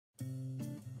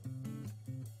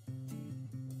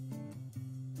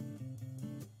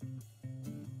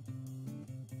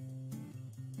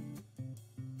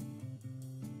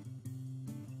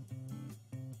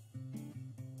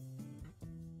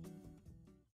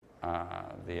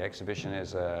The exhibition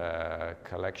is a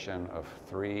collection of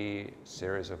 3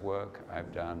 series of work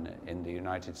I've done in the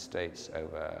United States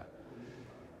over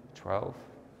 12,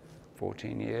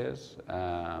 14 years,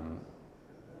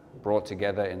 brought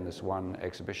together in this one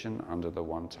exhibition under the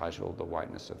one title, The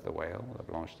Whiteness of the Whale, the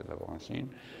Blanche de la Baleine.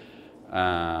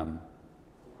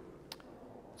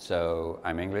 So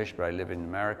I'm English, but I live in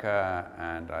America,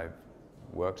 and I've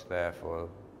worked there for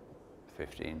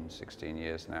 15, 16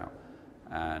 years now.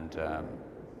 And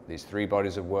these 3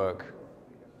 bodies of work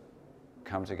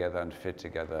come together and fit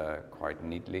together quite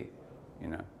neatly, you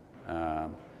know.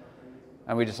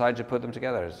 And we decided to put them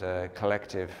together as a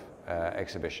collective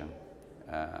exhibition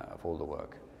of all the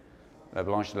work. La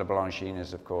Blanche de la Baleine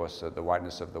is, of course, The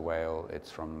Whiteness of the Whale. It's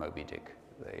from Moby Dick,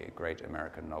 the great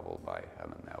American novel by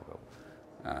Herman Melville.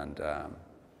 And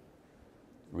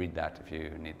read that if you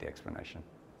need the explanation.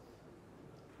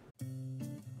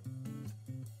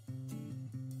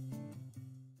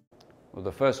 Well,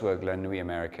 the first work, La Nuit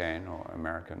Américaine, or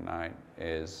American Night,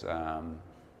 is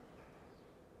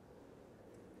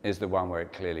the one where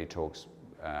it clearly talks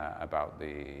about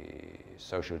the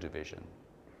social division,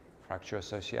 fracture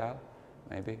sociale,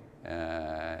 maybe,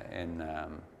 in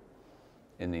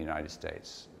the United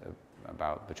States,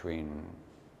 about between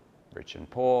rich and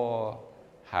poor,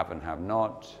 have and have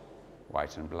not,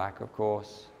 white and black, of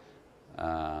course.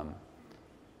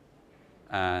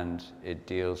 And it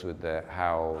deals with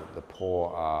how the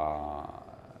poor are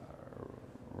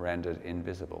rendered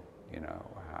invisible, you know,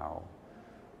 how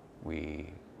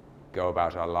we go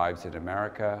about our lives in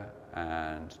America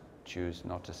and choose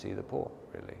not to see the poor,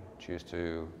 really, choose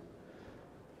to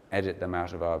edit them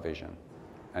out of our vision.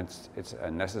 And it's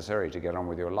necessary to get on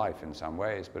with your life in some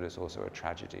ways, but it's also a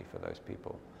tragedy for those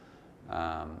people.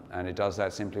 And it does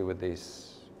that simply with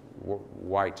these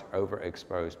white,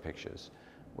 overexposed pictures,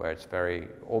 where it's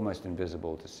almost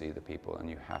invisible to see the people, and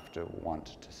you have to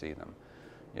want to see them.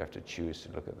 You have to choose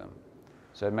to look at them.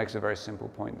 So it makes a very simple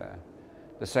point there.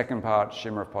 The second part,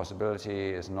 Shimmer of Possibility,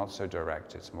 is not so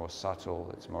direct. It's more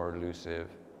subtle, it's more elusive.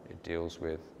 It deals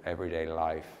with everyday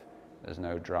life. There's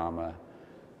no drama.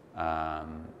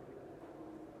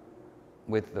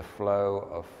 With the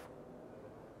flow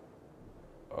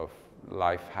of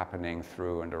life happening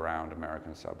through and around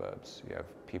American suburbs. You have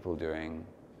people doing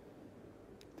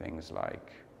things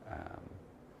like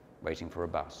waiting for a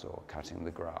bus, or cutting the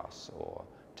grass, or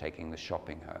taking the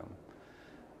shopping home.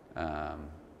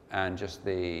 And just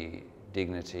the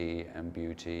dignity and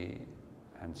beauty,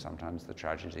 and sometimes the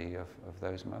tragedy of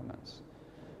those moments.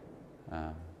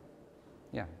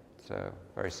 Yeah, so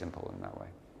very simple in that way.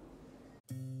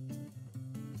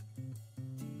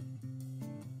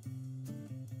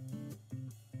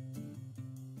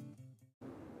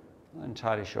 I'm not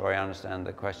entirely sure I understand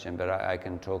the question, but I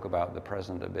can talk about the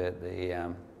present a bit.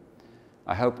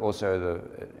 I hope also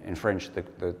in French,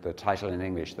 the title in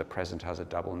English, the present, has a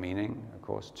double meaning, of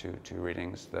course, two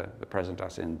readings. The present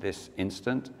as in this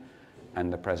instant,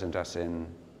 and the present as in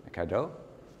a cadeau,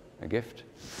 a gift,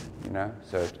 you know,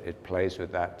 so it plays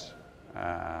with that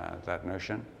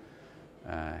notion.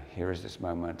 Here is this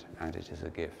moment, and it is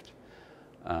a gift.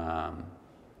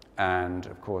 And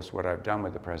of course, what I've done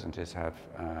with the present is have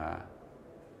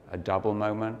a double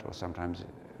moment, or sometimes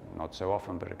not so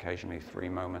often, but occasionally 3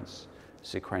 moments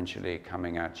sequentially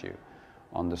coming at you.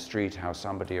 On the street, how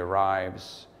somebody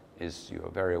arrives is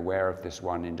you're very aware of this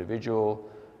one individual,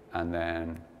 and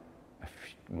then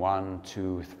 1,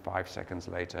 2, 5 seconds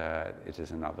later, it is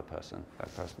another person.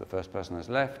 The first person has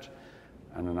left,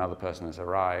 and another person has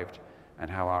arrived, and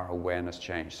how our awareness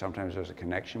changed. Sometimes there's a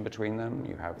connection between them.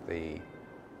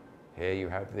 Here you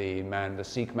have the man, the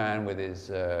Sikh man, with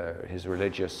his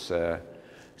religious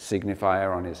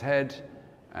signifier on his head,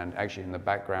 and actually in the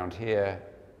background here,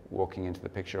 walking into the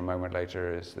picture a moment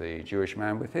later, is the Jewish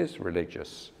man with his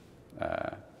religious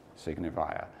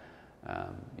signifier.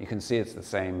 You can see it's the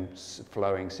same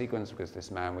flowing sequence, because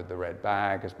this man with the red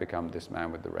bag has become this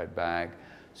man with the red bag.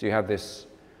 So you have this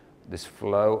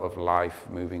flow of life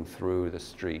moving through the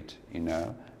street, you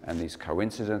know, and these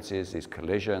coincidences, these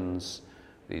collisions,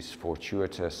 these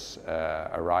fortuitous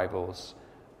arrivals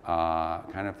are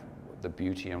kind of the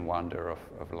beauty and wonder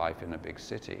of life in a big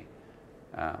city.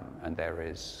 And there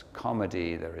is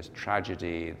comedy, there is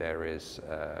tragedy, there is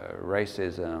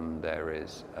racism, there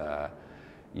is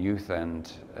youth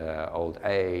and old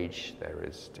age, there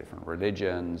is different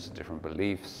religions, different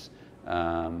beliefs.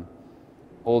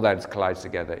 All that collides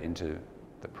together into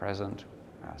the present,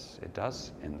 as it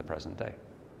does in the present day.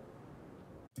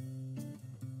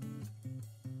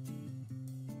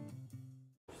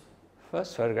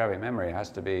 First photographic memory has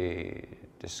to be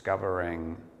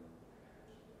discovering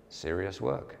serious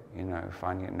work, you know,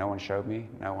 finding it. No one showed me,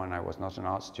 I was not an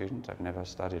art student, I've never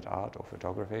studied art or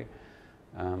photography,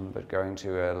 but going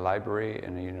to a library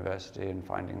in a university and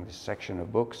finding this section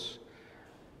of books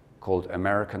called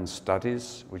American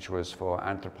Studies, which was for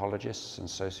anthropologists and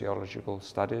sociological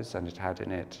studies, and it had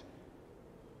in it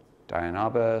Diane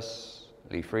Arbus,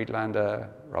 Lee Friedlander,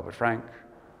 Robert Frank,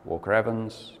 Walker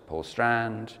Evans, Paul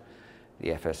Strand, the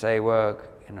FSA work.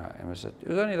 You know, it was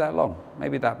only that long,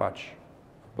 maybe that much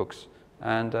books,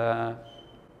 and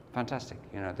fantastic.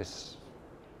 You know, this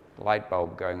light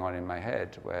bulb going on in my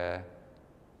head where,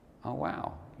 oh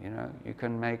wow, you know, you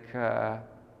can make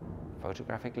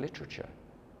photographic literature.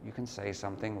 You can say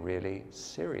something really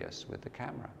serious with the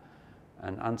camera.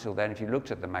 And until then, if you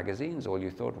looked at the magazines, all you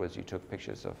thought was you took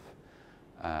pictures of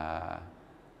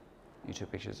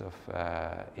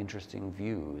interesting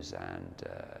views and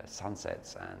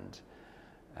sunsets and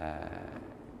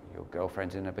your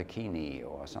girlfriend's in a bikini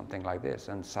or something like this.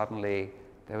 And suddenly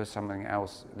there was something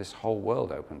else, this whole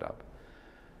world opened up.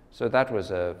 So that was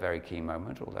a very key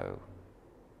moment, although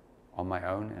on my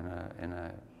own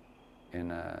in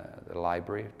the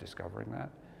library, discovering that.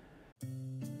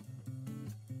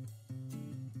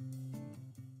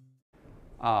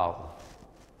 Arles.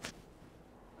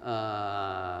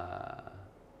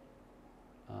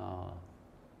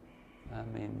 I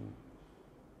mean,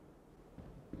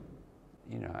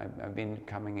 you know, I've been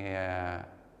coming here,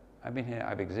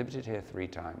 I've exhibited here 3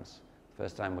 times.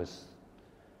 First time was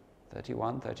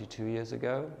 32 years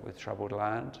ago with Troubled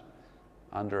Land,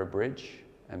 under a bridge,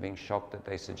 and being shocked that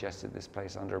they suggested this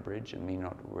place under a bridge and me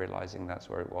not realizing that's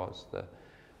where it was. The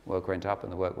work went up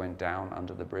and the work went down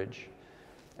under the bridge.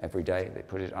 Every day they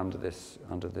put it under this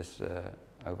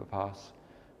overpass.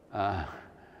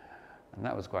 And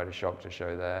that was quite a shock to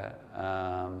show there.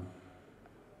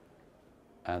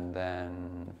 And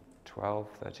then 12,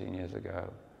 13 years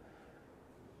ago,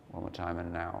 one more time,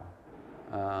 and now.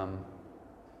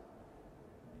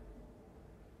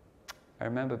 I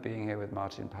remember being here with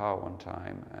Martin Parr one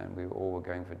time, and we all were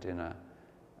going for dinner,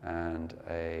 and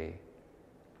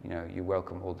you know, you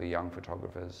welcome all the young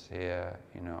photographers here.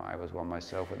 You know, I was one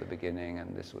myself at the beginning,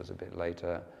 and this was a bit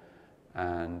later,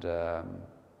 and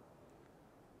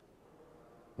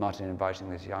Martin inviting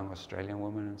this young Australian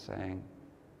woman and saying,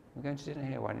 "We're going to dinner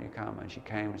here, why don't you come?" And she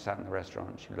came and sat in the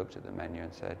restaurant, she looked at the menu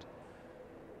and said,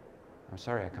 "I'm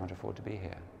sorry, I can't afford to be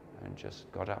here," and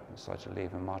just got up and started to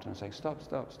leave. And Martin was saying, "Stop,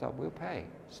 stop, stop, we'll pay,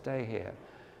 stay here,"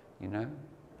 you know?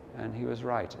 And he was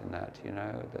right in that, you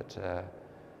know, that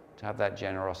to have that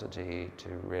generosity to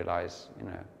realize, you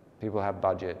know, people have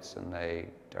budgets and they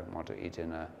don't want to eat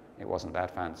in it wasn't that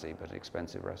fancy, but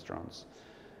expensive restaurants.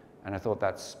 And I thought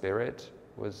that spirit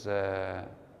was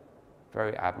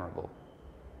very admirable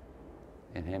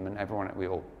in him, and everyone, we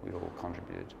all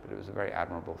contributed, but it was a very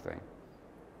admirable thing.